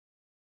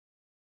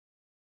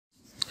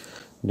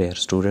Dear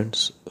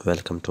students,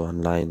 welcome to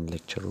online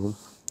lecture room.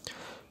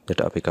 The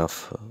topic of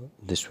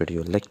this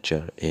video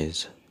lecture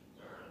is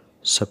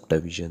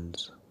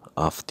subdivisions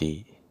of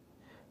the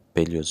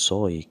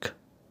Paleozoic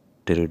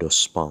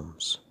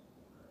pteridosperms.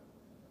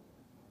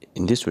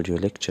 In this video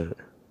lecture,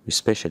 we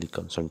specially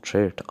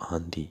concentrate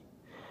on the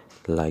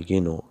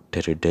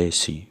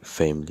Lyginopteridaceae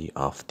family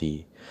of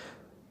the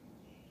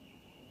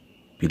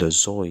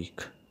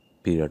Paleozoic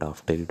period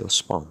of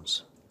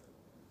pteridosperms.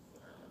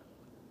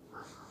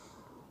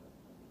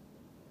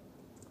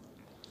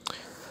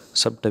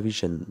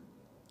 Subdivision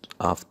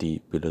of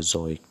the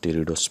Paleozoic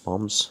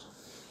pteridosperms.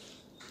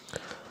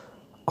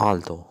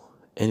 Although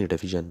any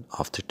division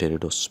of the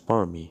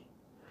pteridospermi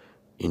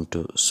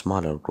into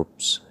smaller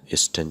groups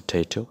is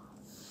tentative,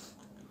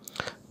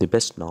 the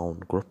best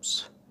known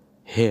groups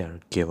here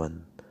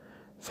given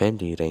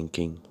family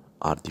ranking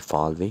are the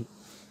following.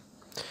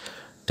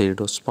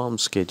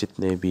 pteridosperms के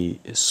जितने भी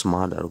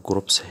smaller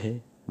groups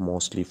हैं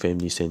mostly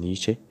family से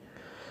नीचे,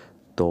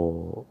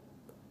 तो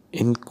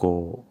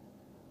इनको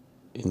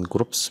इन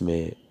groups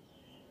में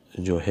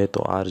जो है तो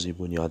आर्जी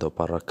बुनियादों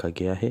पर रखा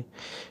गया है,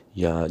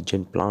 या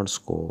जिन प्लांट्स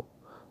को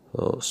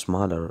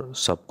स्मॉलर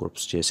सब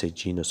ग्रुप्स जैसे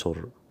जीनस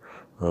और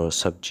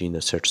सब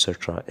जीनस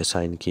एट्सेट्रा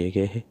असाइन किए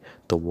गए हैं,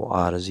 तो वो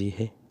आर्जी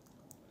है।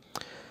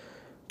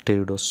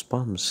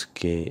 pteridosperms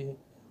के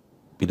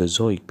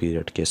पीलोजोइक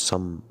पीरियड के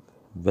सम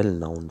वेल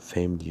नाउन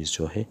फैमिलीज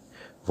जो है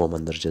वो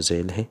मंदरजा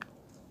झैल है।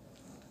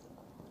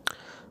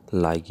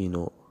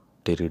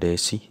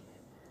 Lyginopteridaceae.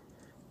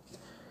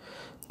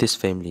 This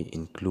family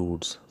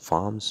includes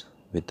forms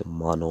with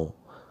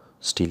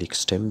monostelic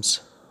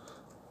stems,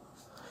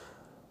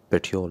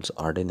 petioles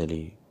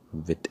ordinarily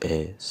with a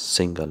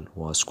single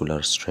vascular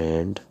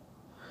strand.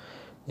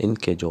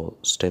 इनके जो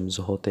स्टेम्स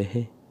होते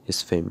हैं,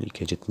 इस फैमिली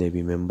के जितने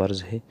भी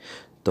मेंबर्स हैं,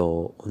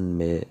 तो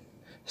उनमें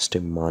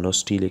स्टेम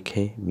मोनोस्टीलिक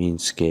है,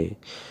 मींस के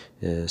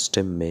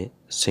स्टेम में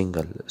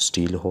सिंगल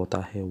स्टील होता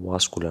है,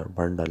 वास्कुलर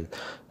बंडल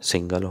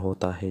सिंगल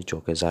होता है जो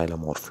कि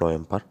जाइलम और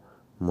फ्लोएम पर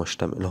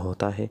मुश्तमिल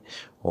होता है,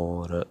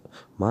 और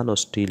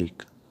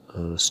मोनोस्टीलिक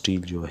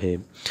स्टील जो है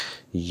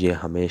ये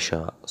हमेशा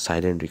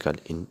साइलेंड्रिकल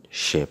इन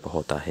शेप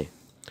होता है।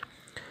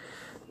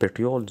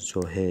 पेट्रियोल्स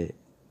जो है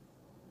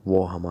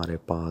वो हमारे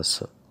पास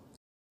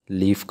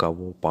लीफ का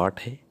वो पार्ट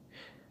है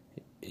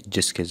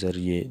जिसके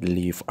ज़रिए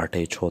लीफ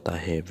अटैच होता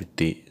है विद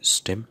द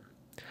स्टेम,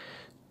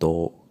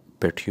 तो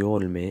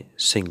पेट्रियोल में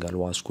सिंगल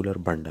वास्कुलर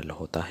बंडल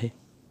होता है।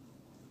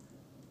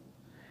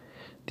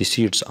 The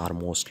seeds are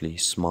mostly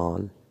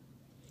small.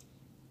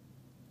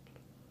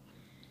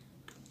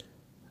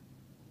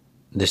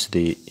 This is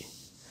the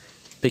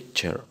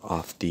picture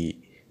of the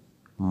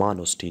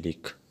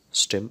monostelic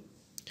stem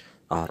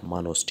or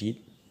monostele.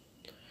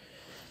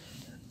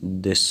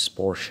 This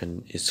portion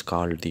is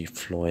called the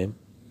phloem.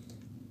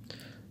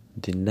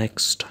 The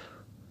next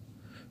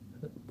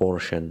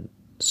portion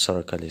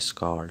circle is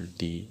called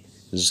the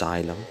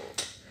xylem,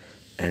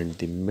 and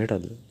the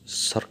middle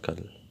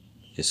circle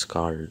is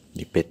called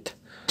the pith.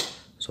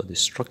 So the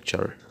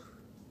structure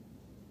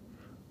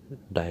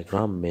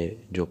diagram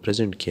में जो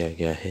present किया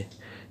गया है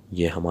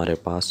ये हमारे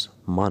पास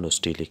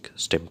मोनोस्टेलिक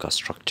stem का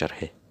structure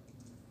है।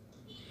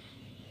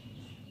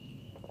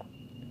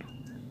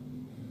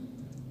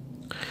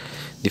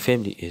 The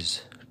family is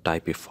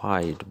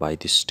typified by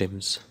the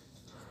stems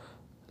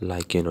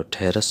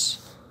Lyginopteris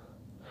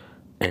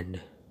and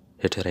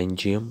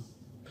Heterangium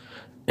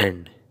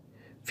and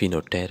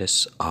Phenopteris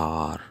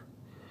or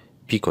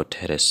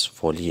Picoteris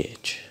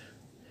foliage.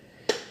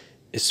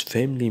 इस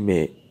फैमिली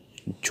में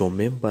जो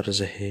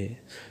मेंबर्स है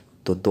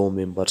तो दो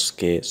मेंबर्स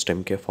के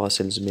स्टेम के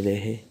फॉसिल्स मिले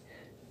हैं,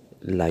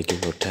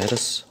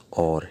 लाइगिनोप्टेरिस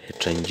और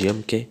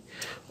हेटेरेंजियम के,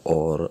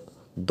 और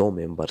दो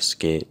मेंबर्स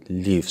के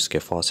लीव्स के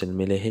फॉसिल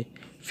मिले हैं,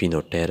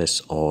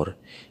 फिनोप्टेरिस और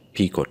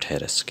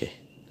पिकोटेरिस के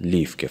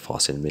लीफ के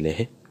फॉसिल मिले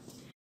हैं।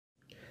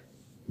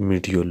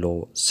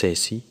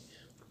 मीडियोलोसेसी.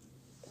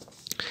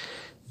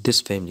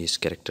 This family is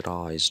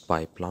characterized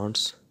by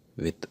plants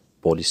with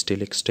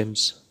polystelic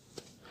stems,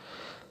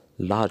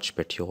 large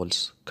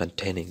petioles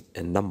containing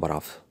a number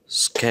of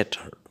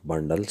scattered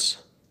bundles.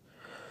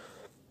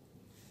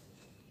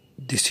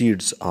 The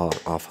seeds are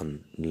often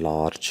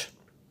large.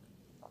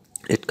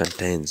 It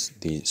contains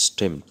the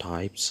stem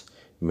types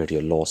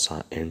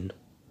Mediolosa and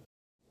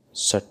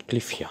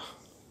Sutcliffia.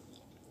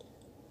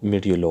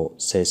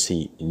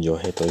 Mediolosaceae जो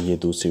है तो ये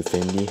दूसरी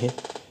family है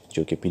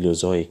जो कि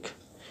पीलियोजोइक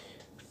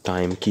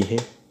time की है।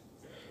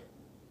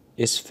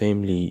 इस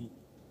फैमिली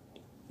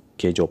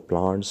के जो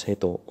प्लांट्स हैं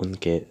तो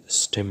उनके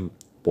स्टेम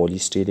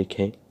पॉलीस्टेरिक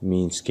हैं,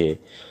 मींस के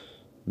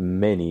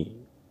मैनी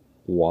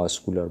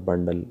वास्कुलर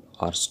बंडल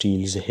और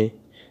स्टील्स है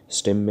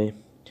स्टेम में।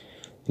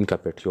 इनका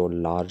पेटियोल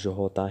लार्ज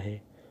होता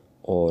है,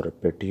 और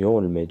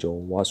पेटियोल में जो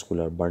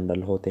वास्कुलर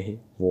बंडल होते हैं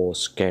वो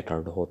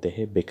स्कैटर्ड होते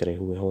हैं, बिखरे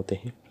हुए होते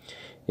हैं।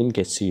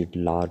 इनके सीड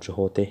लार्ज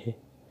होते हैं,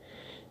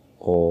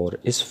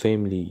 और इस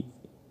फैमिली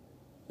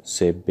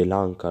से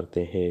बिलोंग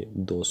करते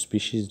हैं दो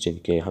स्पीशीज़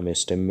जिनके हमें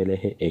स्टेम मिले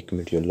हैं, एक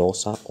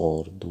मीडियोलोसा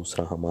और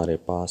दूसरा हमारे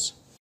पास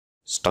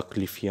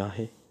स्टक्लिफिया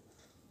है।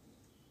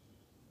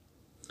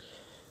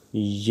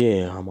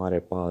 ये हमारे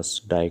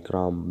पास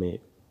डायग्राम में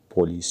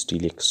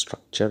पॉलीस्टीलिक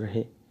स्ट्रक्चर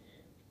है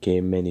कि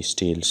मैनी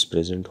स्टील्स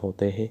प्रेजेंट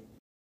होते हैं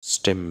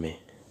स्टेम में।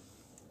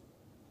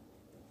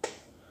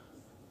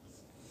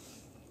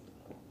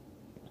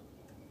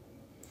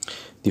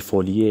 The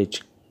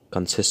foliage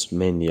consists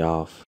mainly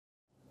of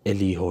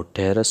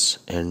Elaeopteris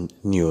and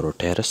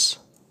Neuropteris.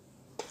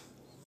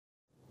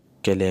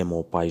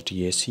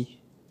 Lyginopteridaceae.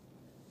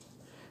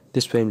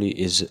 This family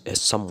is a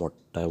somewhat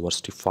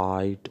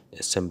diversified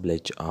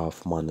assemblage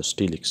of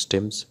monostelic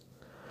stems,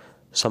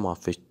 some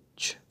of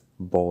which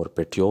bore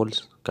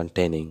petioles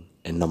containing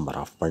a number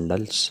of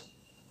bundles.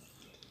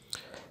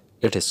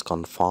 It is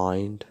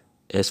confined,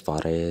 as far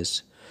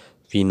as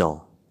we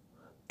know,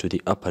 to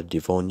the Upper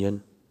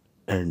Devonian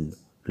and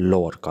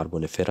Lower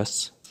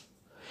Carboniferous.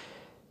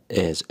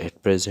 As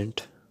at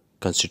present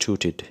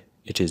constituted,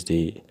 it is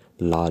the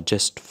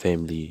largest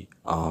family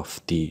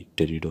of the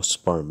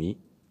Pteridospermi.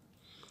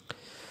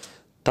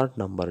 Third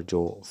number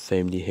जो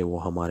family है वो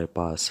हमारे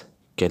पास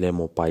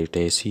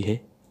कैलेमोपाइटेसी है।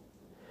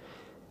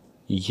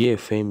 ये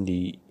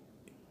family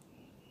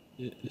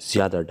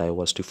ज़्यादा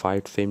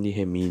diversified family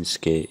है, means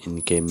के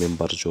इनके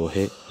मेंबर जो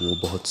है वो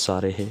बहुत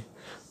सारे हैं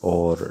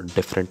और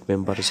डिफरेंट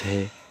मेंबर्स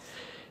हैं।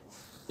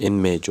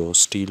 इनमें जो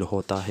स्टील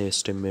होता है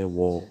स्टेम में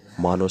वो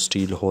मानो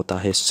स्टील होता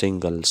है,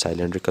 सिंगल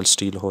साइलेंड्रिकल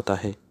स्टील होता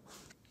है।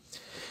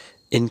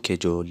 इनके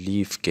जो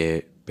लीफ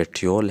के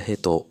पेट्रियोल है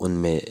तो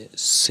उनमें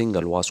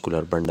सिंगल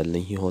वास्कुलर बंडल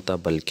नहीं होता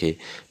बल्कि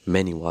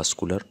मैनी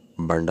वास्कुलर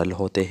बंडल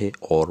होते हैं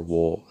और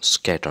वो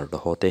स्कैटर्ड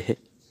होते हैं।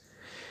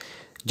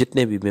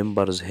 जितने भी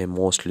मेंबर्स हैं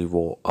मोस्टली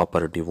वो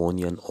अपर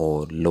डिवोनियन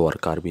और लोअर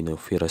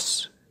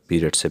कार्बोनिफेरस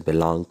पीरियड से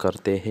बिलोंग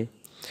करते हैं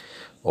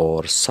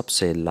और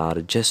सबसे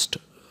लार्जेस्ट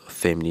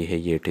फैमिली है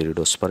ये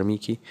टेरिडोस्पर्मी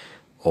की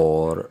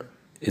और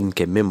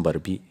इनके मेंबर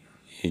भी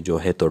जो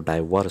है तो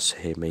डाइवर्स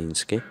है,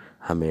 मीन्स के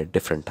हमें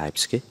डिफरेंट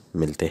टाइप्स के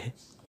मिलते हैं।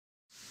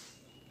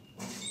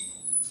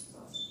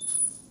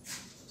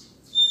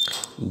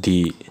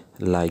 दी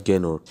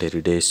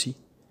Lyginopteridaceae,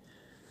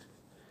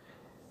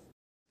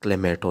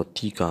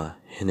 Clematotheca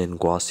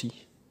hinenguasi.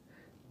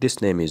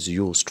 This name is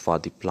used for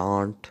the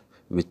plant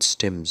with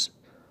stems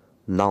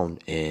known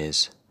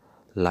as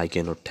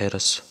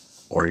Lyginopteris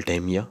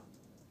oldemia.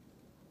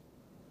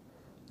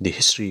 The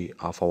history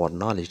of our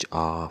knowledge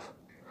of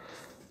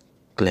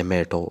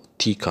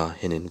Clematotheca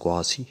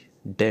hinenguasi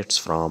dates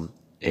from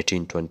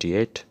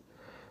 1828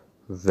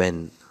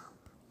 when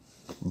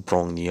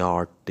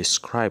Brongniart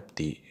described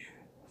the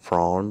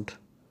frond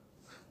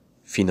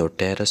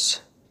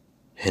Phenopteris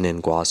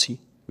hinenguasi,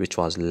 which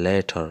was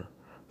later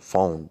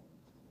found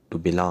to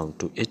belong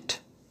to it.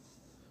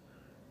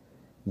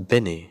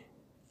 Binet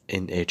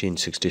in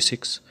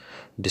 1866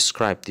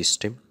 described the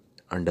stem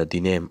under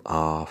the name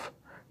of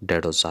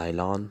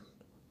Dadoxylon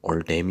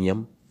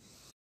oldemium.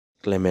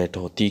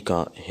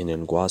 Clematotheca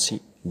hinenguasi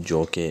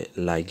जो कि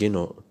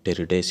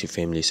Lyginopteridaceae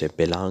family से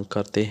belong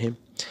करते हैं,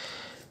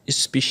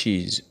 इस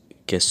species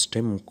के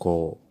stem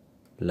को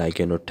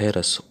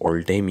Lyginopteris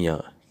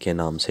oldemia के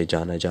नाम से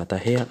जाना जाता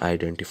है या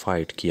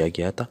आइडेंटिफाइड किया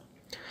गया था।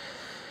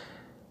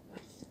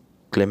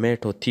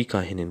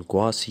 Clematotheca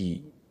hinenguasi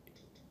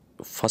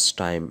फर्स्ट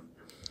टाइम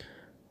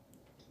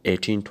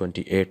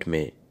 1828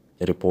 में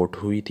रिपोर्ट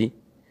हुई थी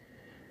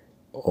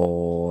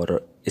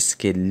और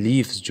इसके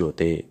लीव्स जो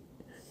थे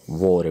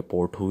वो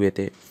रिपोर्ट हुए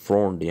थे।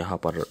 फ्रॉन्ड यहाँ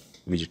पर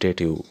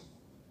वेजिटेटिव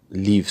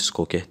लीव्स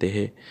को कहते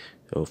हैं।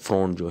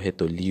 फ्रॉन्ड जो है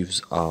तो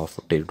लीव्स ऑफ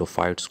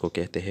टेरिडोफाइट्स को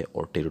कहते हैं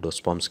और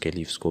टेरिडोस्पर्म्स के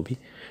लीव्स को भी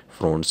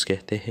फ्रॉन्ड्स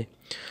कहते हैं।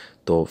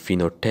 तो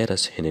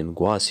फिनोटेरस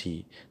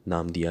हिनेंगुआसी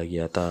नाम दिया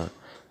गया था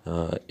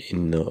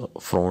इन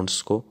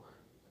फ्रॉन्ड्स को,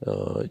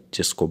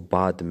 जिसको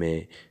बाद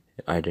में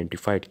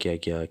आइडेंटिफाइड किया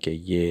गया कि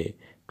ये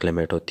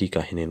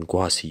क्लेमेटोथीका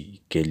हिनेंगुआसी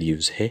के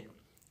लीव्स है।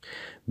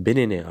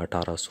 बिने ने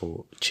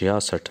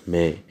 1866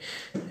 में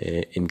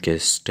इनके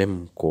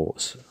स्टेम को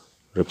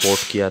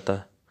रिपोर्ट किया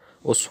था।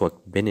 उस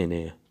वक्त बिने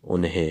ने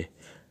उन्हें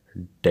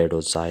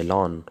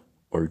डेडोजाइलॉन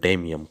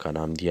ओल्डेमियम का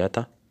नाम दिया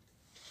था।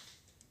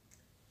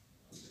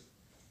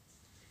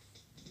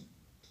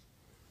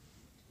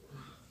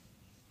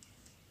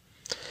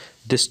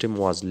 This stem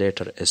was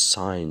later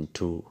assigned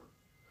to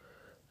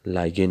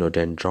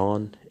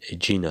Lyginodendron, a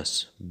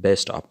genus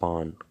based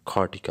upon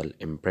cortical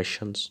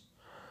impressions.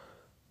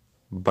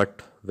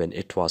 But when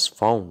it was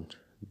found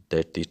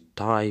that the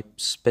type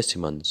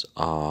specimens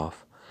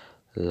of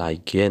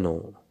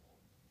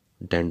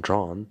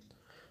Lyginodendron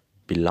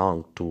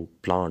belonged to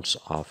plants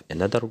of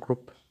another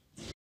group,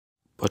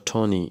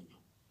 Botany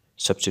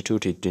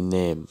substituted the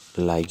name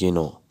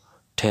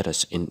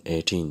Lyginopteris in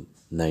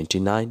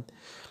 1899.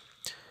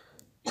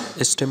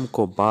 Stem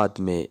को बाद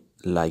में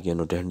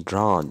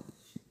लाइगेनोडेंड्रॉन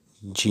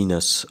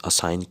genus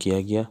assign किया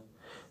गया।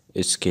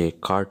 इसके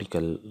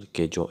कार्टिकल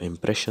के जो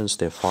impressions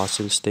थे,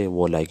 fossils थे,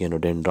 वो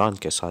लाइगेनोडेंड्रॉन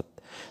के साथ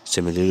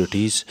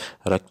सिमिलरिटीज़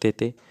रखते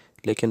थे,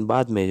 लेकिन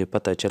बाद में ये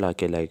पता चला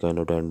कि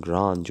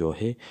लाइगेनोडेंड्रॉन जो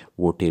है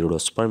वो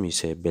टेरिडोस्पर्मी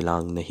से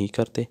बिलोंग नहीं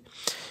करते।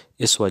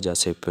 इस वजह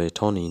से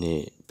पेटोनी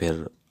ने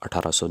फिर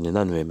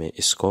 1899 में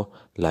इसको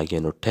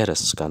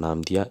लाइगेनोटेरस का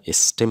नाम दिया,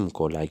 इस स्टेम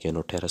को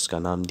लाइगेनोटेरस का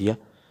नाम दिया।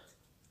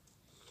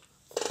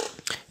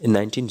 In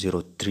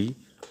 1903,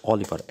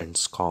 Oliver and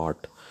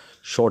Scott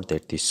showed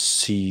that the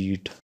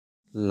seed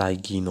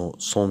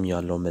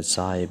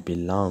Lyginosomia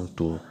belonged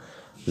to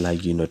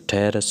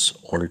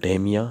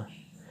Lyginopteridaceae,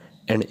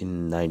 and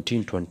in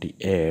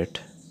 1928,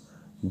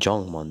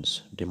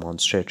 Jungmans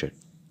demonstrated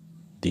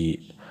the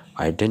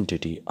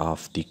identity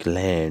of the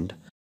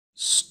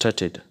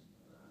gland-studded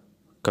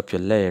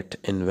cupulate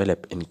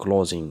envelope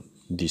enclosing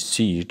the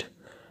seed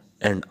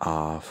and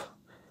of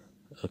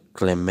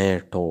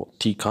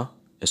Clematotheca,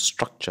 a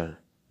structure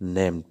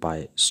named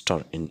by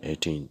Starr in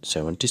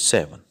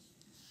 1877.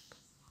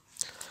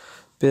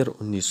 फिर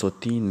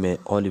 1903 में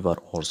Oliver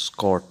और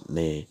Scott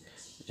ने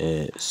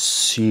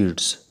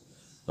seeds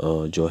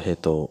जो है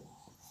तो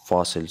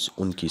fossils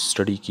उनकी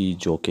study की,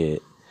 जो कि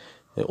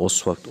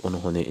उस वक्त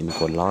उन्होंने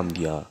इनको नाम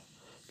दिया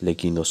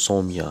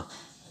लेगिनोसोमिया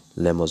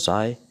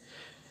लेमोजाए,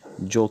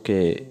 जो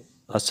कि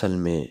असल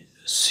में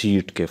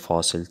सीड के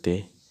फॉसिल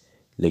थे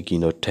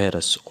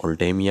लेगिनोटेरस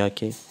ओल्डेमिया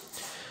के।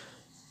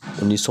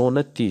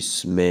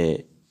 1929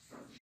 में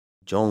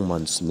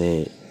जॉन्गमन्स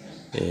ने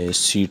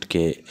सीड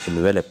के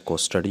एनवेलप को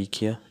स्टडी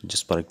किया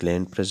जिस पर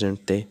ग्लैंड प्रेजेंट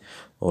थे,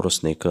 और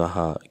उसने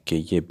कहा कि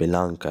ये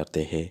बिलोंग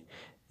करते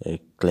हैं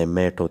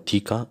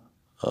क्लेमेटोथीका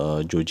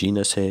जो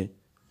जीनस है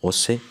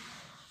उससे।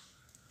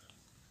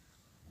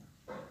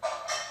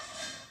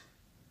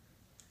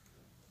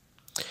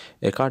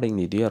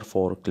 Accordingly,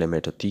 therefore,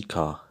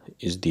 Clematotheca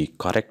is the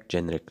correct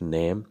generic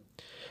name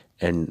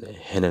and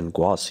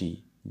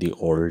Henenguasi the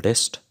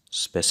oldest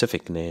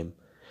specific name.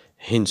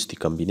 Hence, the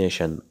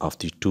combination of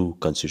the two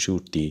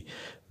constitute the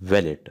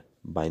valid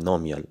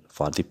binomial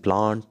for the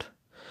plant.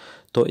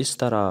 तो इस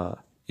तरह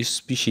इस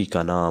स्पीशी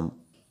का नाम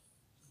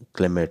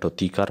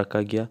क्लेमेटोथीका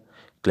रखा गया।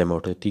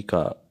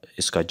 क्लेमेटोथीका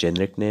इसका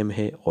जेनरिक नेम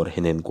है, और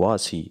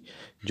हेनेनग्वासी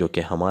जो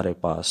कि हमारे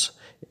पास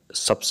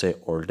सबसे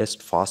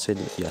ओल्डेस्ट फासिल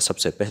या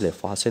सबसे पहले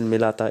फासिल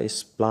मिला था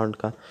इस प्लांट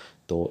का,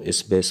 तो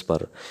इस बेस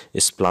पर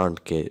इस प्लांट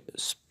के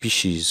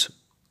स्पीशीज़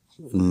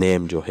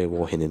नेम जो है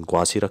वो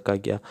हेनेनग्वासी रखा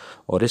गया,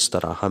 और इस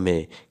तरह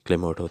हमें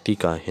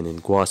क्लेमेटोथीका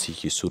हेनेनग्वासी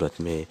की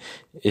सूरत में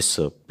इस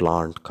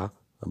प्लांट का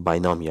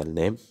बाइनोमियल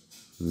नेम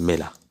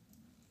मिला।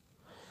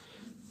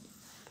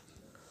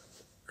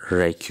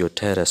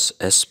 Rhychoteres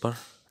asper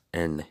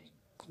and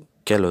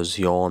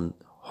Calozion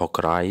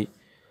hockeri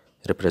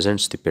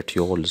represents the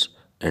petioles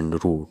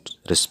and roots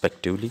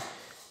respectively.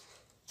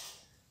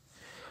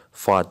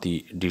 For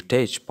the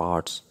detached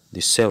parts,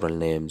 the several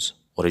names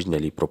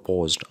originally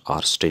proposed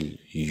are still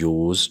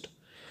used.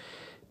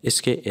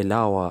 इसके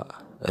अलावा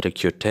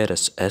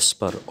Rhychoteres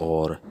asper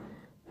और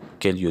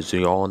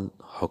Calozion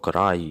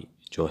hockeri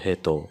जो है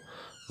तो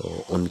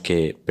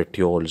उनके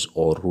पेट्योल्स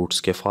और रूट्स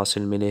के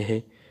फासिल मिले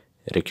हैं।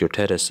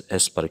 रिक्यूटेरस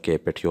एस्पर के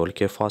पेट्योल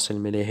के फासिल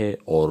मिले हैं,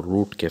 और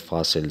रूट के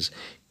फासिल्स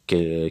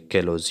के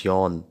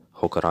कैलोजियन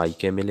होकराई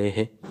के मिले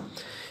हैं।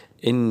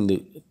 इन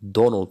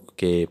दोनों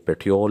के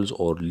पेट्योल्स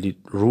और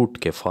रूट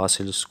के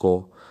फासिल्स को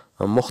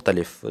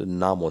मुख्तलिफ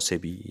नामों से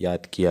भी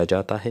याद किया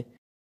जाता है।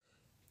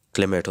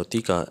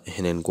 Clematotheca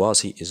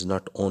henenguasi is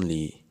not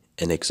only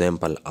an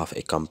example of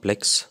a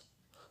complex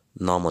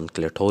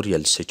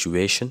nomenclatorial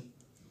situation,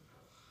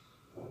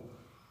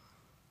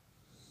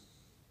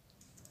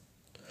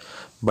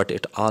 but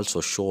it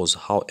also shows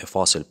how a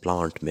fossil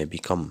plant may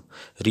become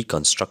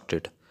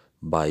reconstructed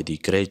by the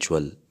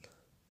gradual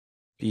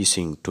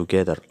piecing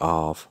together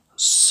of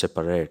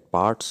separate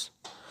parts.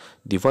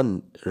 The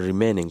one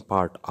remaining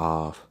part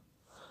of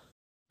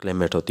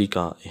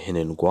Clematotheca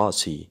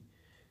henenguasi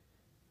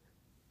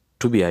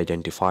to be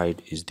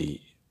identified is the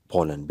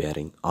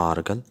pollen-bearing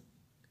organ.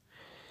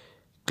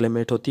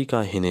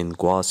 Clematotheca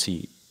henenguasi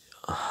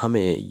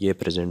हमें ये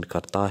present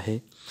करता है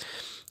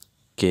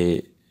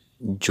कि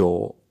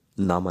जो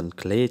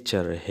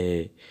नामनक्लेचर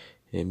है,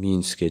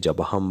 means के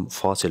जब हम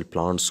फॉसिल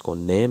प्लांट्स को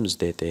नेम्स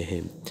देते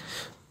हैं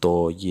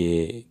तो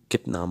ये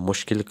कितना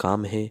मुश्किल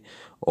काम है,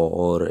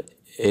 और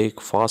एक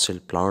फॉसिल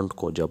प्लांट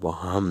को जब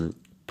हम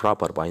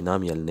प्रॉपर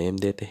बाइनोमियल नेम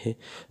देते हैं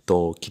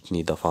तो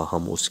कितनी दफ़ा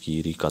हम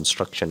उसकी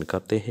रिकन्स्ट्रक्शन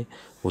करते हैं।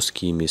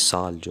 उसकी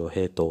मिसाल जो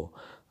है तो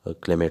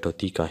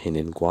क्लेमेटोथीका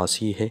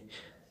हेनेनग्वासी है,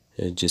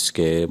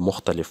 जिसके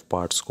मुख्तलिफ़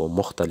पार्ट्स को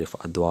मुख्तलिफ़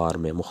अदवार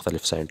में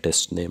मुख्तलिफ़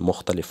साइंटिस्ट ने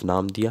मुख्तलिफ़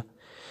नाम दिया।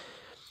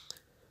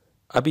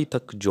 अभी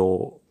तक जो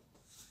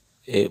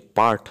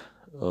पार्ट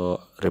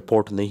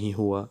रिपोर्ट नहीं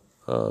हुआ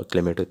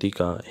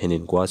क्लेमेटोथीका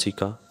हेनेनग्वासी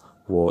का,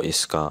 वो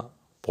इसका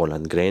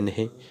पोलन ग्रेन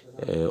है,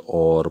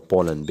 और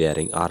पोलन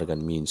बेयरिंग आर्गन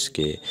मीन्स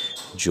के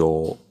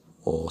जो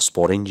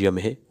स्पोरेंजियम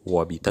है वो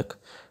अभी तक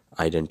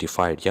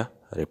आइडेंटिफाइड या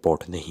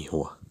रिपोर्ट नहीं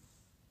हुआ।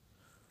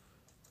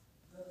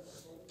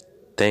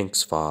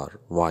 Thanks for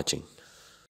watching.